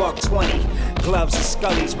run $1.20. Gloves and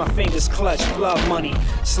scullies, my fingers clutch blood money.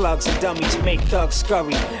 Slugs and dummies make thugs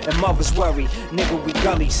scurry, and mothers worry. Nigga, we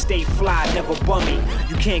gully, stay fly, never bummy.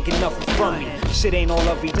 You can't get nothing from me, shit ain't all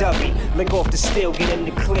lovey-dovey. Lick off the steel, get in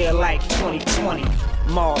the clear like 2020.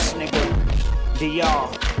 Moss, nigga, DR.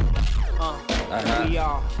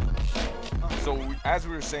 DR. So as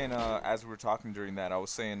we were saying, as we were talking during that, I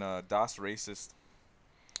was saying Das Racist.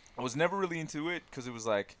 I was never really into it because it was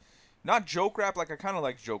like, not joke rap. Like I kind of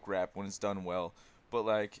like joke rap when it's done well, but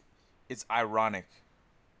like it's ironic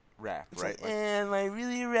rap, It's right? like, am I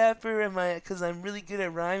really a rapper? Am I? Because I'm really good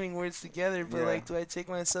at rhyming words together. But Yeah. like, do I take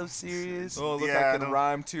myself serious? Oh, look, I can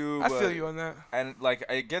rhyme too. I but- feel you on that. And like,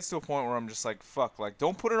 it gets to a point where I'm just like, fuck. Like,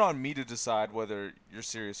 don't put it on me to decide whether you're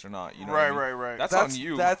serious or not. You know? what I mean? Right. That's on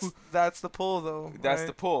you. That's the pull, though. That's right?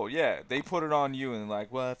 the pull, yeah. They put it on you and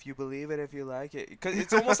like, well, if you believe it, if you like it. Because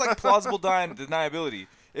it's almost like plausible deniability.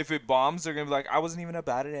 If it bombs, they're going to be like, I wasn't even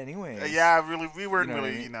about it anyway. Yeah, really, we weren't You know what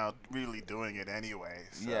I really, mean? really doing it anyway.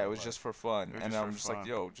 So, Yeah, it was just for fun. it was And just I'm for just fun. like,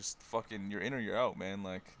 yo, just fucking, you're in or you're out, man.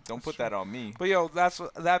 Like, don't put that on me. But yo,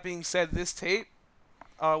 that being said, this tape,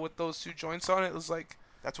 with those 2 joints on it, it was like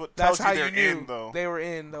That's what that's tells how you they're you knew in, though. they were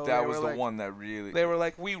in though. That They was were the like, one that really. They were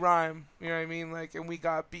like, we rhyme, you know what I mean? Like, and we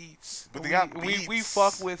got beats. But And they got we beats.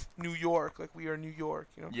 fuck with New York, like we are New York,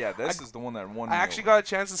 you know. Yeah, this is the one that won. I me actually over. got a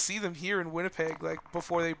chance to see them here in Winnipeg, like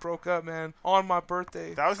before they broke up, man, on my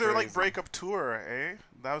birthday. That was their like Crazy. breakup tour, eh?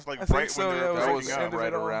 That was like I think right so, when they yeah, were it was That like was the breaking end up. of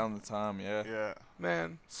right it all. around the time. Yeah. Yeah.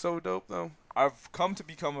 Man, so dope though. I've come to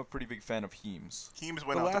become a pretty big fan of Heems. Heems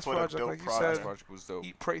went The out to last put project, a dope like you product. Last said, project was dope.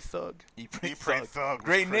 Eat, Pray, Thug. Eat, Pray, Eat, Pray, Thug. Thug was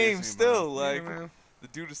Great crazy, name man. still. Yeah, Like man. the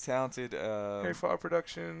dude is talented. Harry Far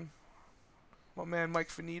production. My man Mike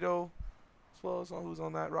Finito, as well as who's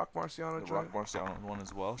on that Rock Marciano the joint. Rock Marciano one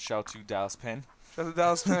as well. Shout to Dallas Penn. Shout out to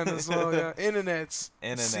Dallas Penn as well. Yeah, internets.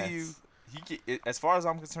 See you. As far as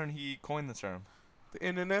I'm concerned, he coined the term. The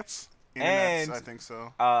internets. Internets, And I think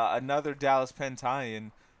so. Another Dallas Penn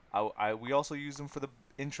tie-in. We also used him for the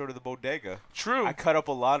intro to the Bodega. True. I cut up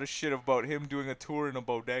a lot of shit about him doing a tour in a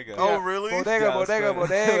bodega. Oh, really? Bodega, Dallas bodega, Penn.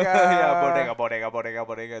 bodega. Yeah,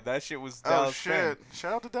 bodega. That shit was Oh Dallas shit! Penn.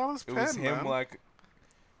 Shout out to Dallas It Penn, was him man. like,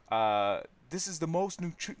 this is the most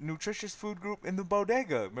nutritious food group in the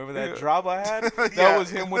bodega. Remember that Yeah. drop I had? That Yeah. was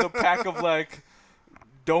him with a pack of like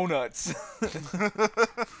donuts.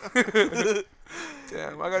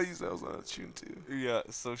 Damn, I gotta use those on a tune too. Yeah,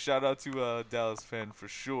 so shout out to Dallas Penn for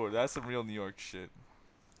sure. That's some real New York shit.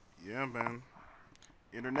 Yeah, man.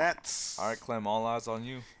 Internets. All right, Clem, all eyes on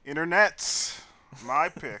you. Internets. My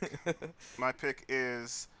pick. My pick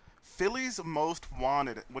is Philly's Most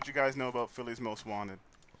Wanted. What you guys know about Philly's Most Wanted?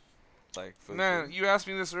 Like, for Man, you asked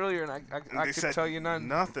me this earlier, and I They could said tell you none.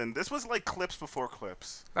 Nothing. This was like clips before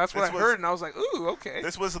clips. That's what This I was- heard, and I was like, ooh, okay.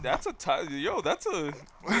 This was that's a that's a.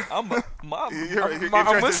 I'm You're I'm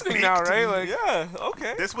interest is listening now, peaked. right? Like, yeah,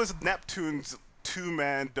 okay. This was Neptune's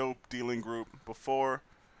 2-man dope dealing group before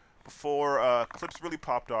Clips really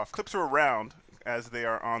popped off. Clips are around as they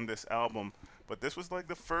are on this album, but this was like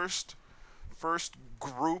the first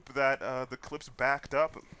group that the Clips backed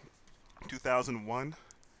up. 2001.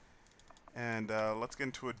 And let's get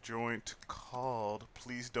into a joint called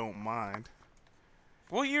Please Don't Mind.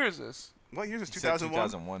 what year is this? What year is it? He said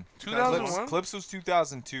 2001? 2001? Clips was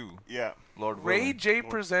 2002. Yeah. Lord Ray willing. J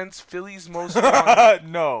presents Philly's Most Wanted.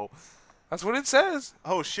 No. That's what it says.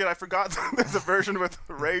 Oh shit, I forgot there's a version with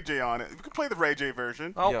Ray J on it. We could play the Ray J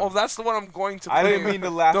version. Oh, Yeah. oh, that's the one I'm going to play. I didn't mean to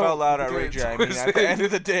laugh Don't out loud at do Ray it. J. I mean, at the end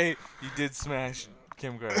of the day, he did smash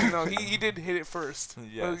Kim Gray. No, he did hit it first.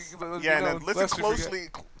 Yes. Yeah, and then listen lest we forget. closely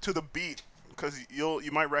to the beat because you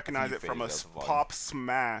might recognize You it from faded a out the volume. pop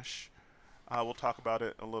smash. We'll talk about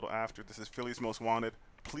it a little after. This is Philly's Most Wanted.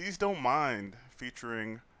 Please Don't Mind,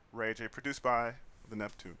 featuring Ray J, produced by the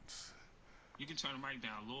Neptunes. You can turn the mic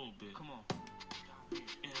down a little bit. Come on.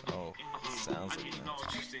 Oh, sounds like that.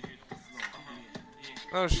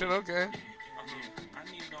 Oh shit. Okay.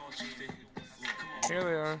 Here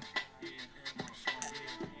they are.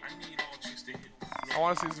 I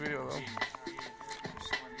want to see this video though.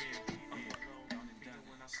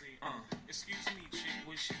 Excuse me, chick,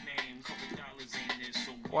 what's your name? Couple dollars ain't this,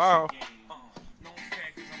 so what's Wow. your game? No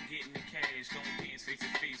fact, cause I'm getting the cash. Don't dance face to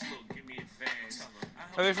face, look, give me a fast.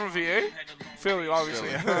 Are they from VA? Philly, obviously.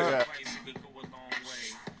 Philly, yeah.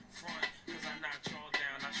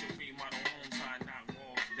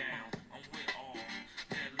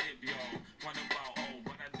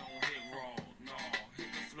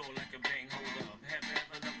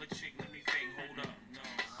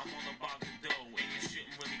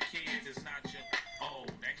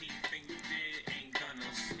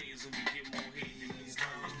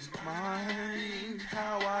 Mind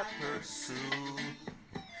how I pursue.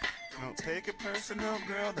 Don't take it personal,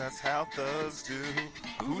 girl. That's how thugs do.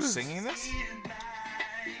 Who's singing this?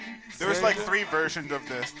 There's like 3 versions of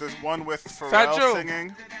this. There's one with Fat Pharrell Joe.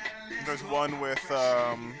 singing. There's one with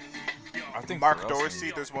I think Mark Pharrell's Dorsey.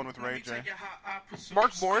 singing. There's one with Ray J.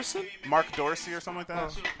 Mark Morrison? Mark Dorsey or something like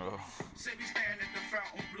that. Oh. Say we stand at the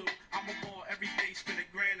fountain blue. I'm a ball every day, spend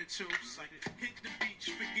a grand or two. Hit the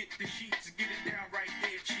beach, forget the sheets, get it down right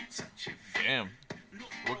there, cheek touch it. Damn.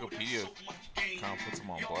 Wikipedia kind of puts him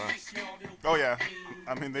on blast. Oh yeah.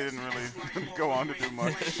 I mean, they didn't really go on to do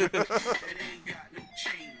much.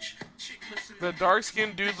 The dark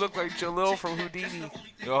skinned dude looked like Jalil from Houdini.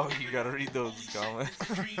 Oh, you gotta read those comments.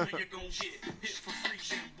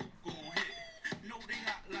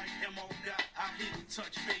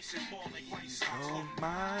 Don't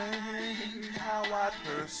mind how I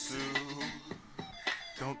pursue.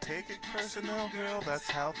 Don't take it personal, girl. That's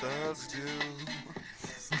how thugs do.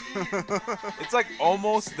 It's like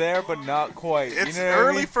almost there, but not quite. It's you know what I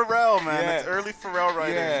early mean? Pharrell, man. Yeah. It's early Pharrell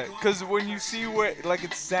writing. Yeah, because when you see where, like,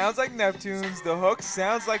 it sounds like Neptunes, the hook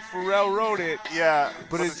sounds like Pharrell wrote it. Yeah,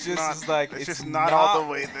 but but it's it's not- just like it's it's just not all the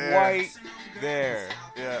way there. Quite there.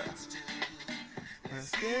 Yeah.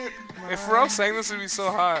 Let's get If Pharrell sang this, it'd be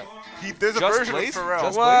so hot. There's a Just version Blaze? of Pharrell.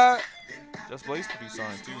 Just What? Just Blaze produced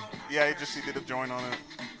on it too. Yeah, he did a joint on it.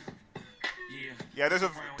 Yeah, there's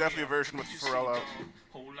definitely a version with Pharrell out.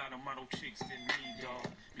 Whole lot of model chicks than me,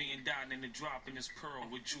 dog. Million died in the drop in this pearl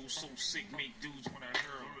with jewels so sick, make dudes wanna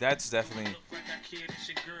hurl. That's definitely.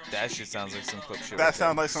 That shit sounds like some clip shit. That right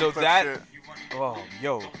sounds there. like some so clip that, shit. Oh,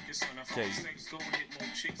 yo. Okay.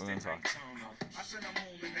 We're gonna talk. I sent him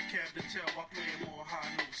home in the cab to tell I play more high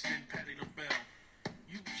notes than Patty LaBelle.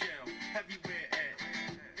 You gel, heavyweight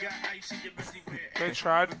at. Got ice in your bestie wear. They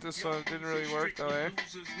tried it this one. Didn't really work though, eh?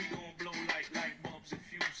 Losers, we gon' blow like light bulbs and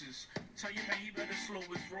fuses. Tell your man he better slow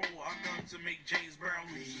his roll. I'm going to make James Brown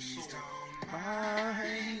lose his soul.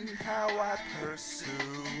 Mind how I pursue.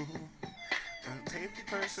 Don't take it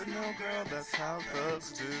personal, girl. That's how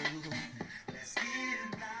thugs do. Let's get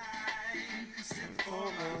in line, full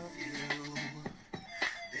of you.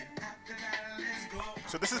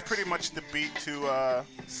 So this is pretty much the beat to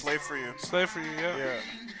Slave for You. Slave for You, yeah. Yeah.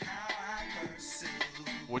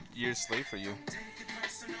 What year's Slave for You?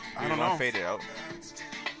 I don't know. Fade it out.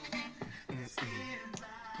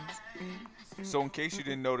 So in case you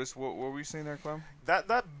didn't notice, what were we saying there, Clem?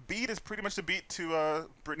 That beat is pretty much the beat to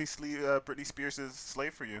Britney Spears'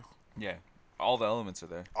 Slave for You. Yeah, all the elements are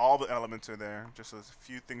there. All the elements are there. Just a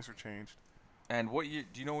few things were changed. And what year?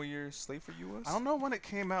 Do you know what year Slave for You was? I don't know when it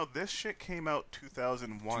came out. This shit came out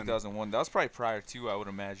 2001. 2001. That was probably prior to, I would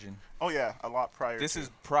imagine. Oh yeah, a lot prior. This to.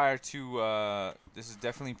 is prior to. This is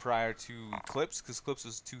definitely prior to Clips, because Clips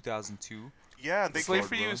was 2002. Yeah, they Slave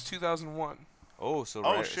for You is 2001. Oh, so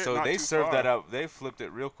Oh, right. shit, so not they too served far. that up. They flipped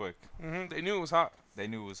it real quick. They knew it was hot. They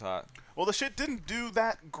knew it was hot. Well, the shit didn't do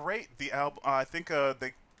that great. The album, I think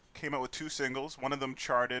they came out with 2 singles. One of them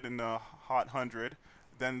charted in the Hot 100.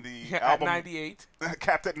 Then the album at 98.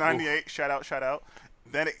 capped at 98. Shout out.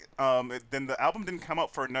 Then then the album didn't come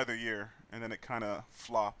out for another year, and then it kind of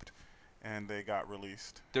flopped, and they got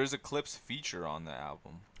released. There's a Clips feature on the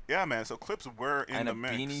album. Yeah, man. So Clips were in and the a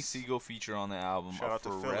mix. Beanie Siegel feature on the album. Shout a out to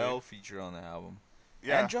Philly. Pharrell feature on the album.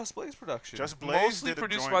 Yeah. And Just Blaze production. Just Blaze Mostly did a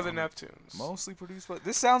produced joint by the on it. Neptunes. Mostly produced by.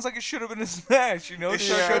 This sounds like it should have been a smash, you know? It This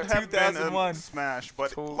should showed have been 2001. a smash,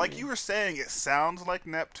 but Totally. like you were saying, it sounds like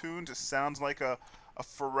Neptunes. It sounds like a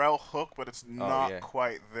Pharrell hook, but it's not yeah.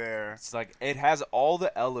 quite there. It's like it has all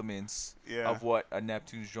the elements Yeah. of what a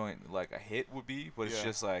Neptune's joint, like a hit would be, but it's Yeah.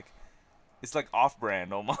 just like it's like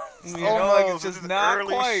off-brand almost. You Almost. know, like it's just It's not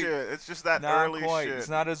early quite. shit. It's just that Not early quite. shit. It's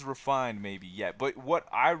not as refined maybe yet. But what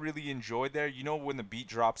I really enjoyed there, you know, when the beat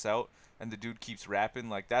drops out and the dude keeps rapping,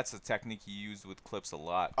 like that's a technique he used with Clips a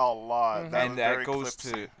lot. A lot. That was And that very goes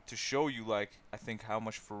Clipsy. to show you, like, I think how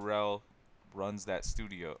much Pharrell runs that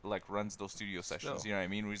studio, like runs those studio sessions. Still. You know what I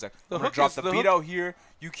mean? Where he's like, The I'm gonna hook drop is- the the beat hook- out here,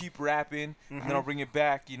 you keep rapping, and Mhm. then I'll bring it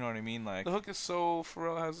back. You know what I mean? Like, The hook is so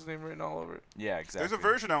Pharrell has his name written all over it. yeah, exactly. There's a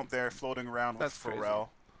version out there floating around with That's crazy. Pharrell.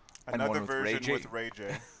 And Another one with Ray version J. with Ray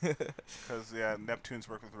J. Because yeah, Neptunes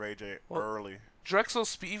worked with Ray J Well, early. Drexel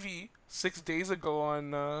Spivey 6 days ago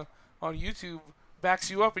on YouTube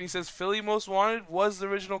backs you up, and he says Philly Most Wanted was the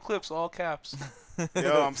original Clips, all caps.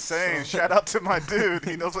 Yo, I'm saying, shout out to my dude.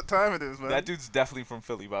 He knows what time it is, man. That dude's definitely from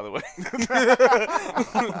Philly, by the way.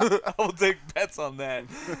 I will take bets on that.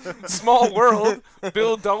 Small world.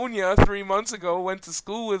 Bill Donia 3 months ago went to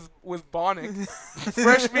school with Bonnick.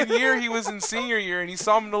 Freshman year, he was in senior year, and he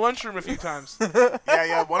saw him in the lunchroom a few times.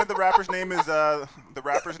 Yeah. One of the rappers' name is the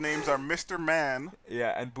rappers' names are Mr. Man Yeah,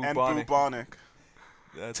 and and Bubonic. Bubonic.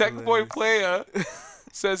 That's Tech Boy hilarious. Playa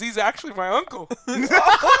says he's actually my uncle.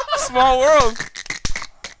 Small world.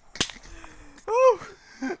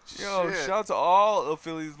 Yo, Shit. shout out to all of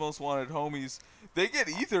Philly's most wanted homies. They get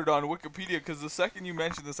ethered on Wikipedia because the second you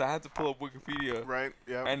mentioned this, I had to pull up Wikipedia. Right.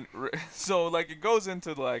 Yeah. And so, like, it goes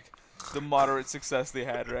into, like, the moderate success they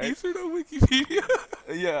had, right? Ethan on Wikipedia.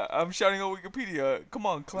 Yeah, I'm shouting out Wikipedia. Come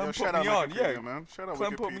on, Clem, Yo, put shout out me on. Wikipedia, Yeah, man. Shout out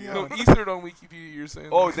Clem put me Wikipedia. No, on. ethered on Wikipedia, you're saying.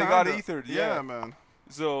 Oh, they got Kinda. ethered, Yeah, yeah. man.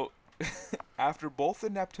 So, after both the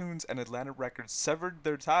Neptunes and Atlantic Records severed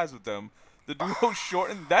their ties with them, the duo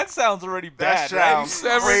shortened. That sounds already That bad, right? sounds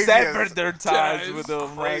crazy Severed as- their ties with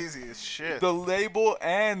them. Like, Crazy as shit. the label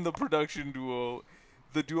and the production duo.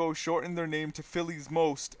 The duo shortened their name to Philly's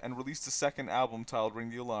Most and released a second album titled Ring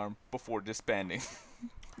the Alarm before disbanding.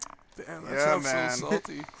 Damn, that Yeah, sounds man. so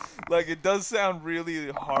salty. Like, it does sound really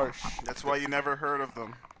harsh. That's why you never heard of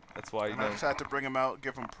them. That's why, you And I know. just had to bring them out,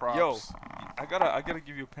 give them props. Yo, I gotta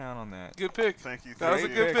give you a pound on that. Good pick. Thank you. That was a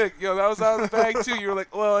thank good you. pick. Yo, that was out of the bag too. You were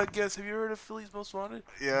like, well, I guess. Have you heard of Philly's Most Wanted?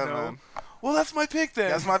 Yeah, No. man. Well, that's my pick then.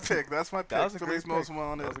 That's my pick. That's my pick. That was a Philly's great Most pick.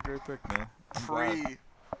 Wanted. That was a great pick, man. I'm glad.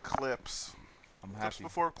 Pre-Clips. I'm Clips happy.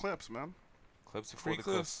 before Clips, man. Clips before the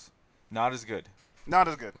Pre-Clips. clips. Not as good. Not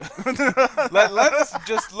as good. let us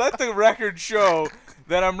just let the record show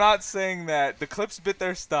that I'm not saying that the Clips bit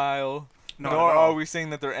their style, Not nor at all. are we saying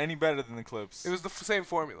that they're any better than the Clips. It was the same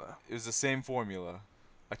formula. It was the same formula.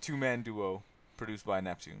 A two-man duo produced by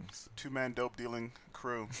Neptunes. Two-man dope dealing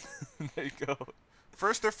crew. There you go.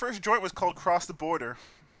 Their first joint was called Cross the Border.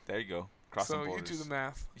 There you go. Crossing So borders. you do the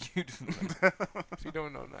math. You do the math. If you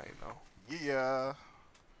don't know, now you know. Yeah.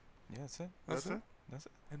 Yeah, that's it. That's it. That's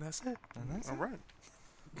it. And that's it. And that's All it. right.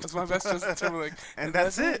 That's my best Justin Timberlake. And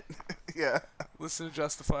that's it. Yeah. Listen to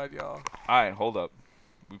Justified, y'all. All right, hold up.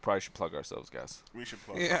 We probably should plug ourselves, guys. We should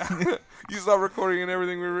plug. Yeah. You stopped recording and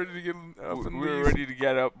everything. We were ready to get up We and were leave. ready to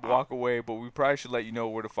get up, walk away, but we probably should let you know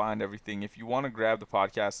where to find everything. If you want to grab the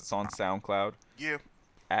podcast, it's on SoundCloud. Yeah.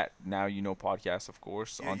 At Now You Know Podcast, of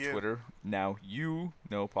course. Yeah, on yeah. Twitter, Now You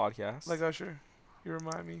Know Podcast. Like Usher. You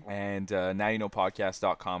remind me. And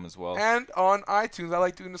NowYouKnowPodcast.com as well. And on iTunes. I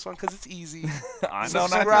like doing this one because it's easy. I know,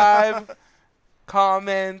 Subscribe,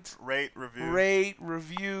 comment, Rate,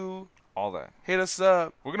 review. all that. Hit us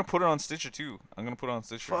up. We're going to put it on Stitcher, too. I'm going to put it on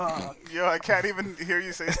Stitcher. Fuck. Yo, I can't even hear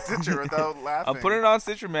you say Stitcher without laughing. I'm putting it on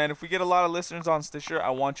Stitcher, man. If we get a lot of listeners on Stitcher, I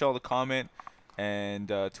want y'all to comment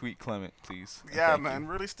and tweet Clement, please. And Yeah, thank man. you.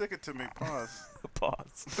 Really stick it to me. Pause.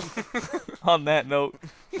 Pause. On that note,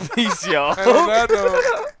 peace, y'all. And on that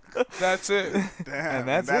note, that's it. Damn.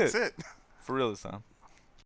 And that's it. For real this time.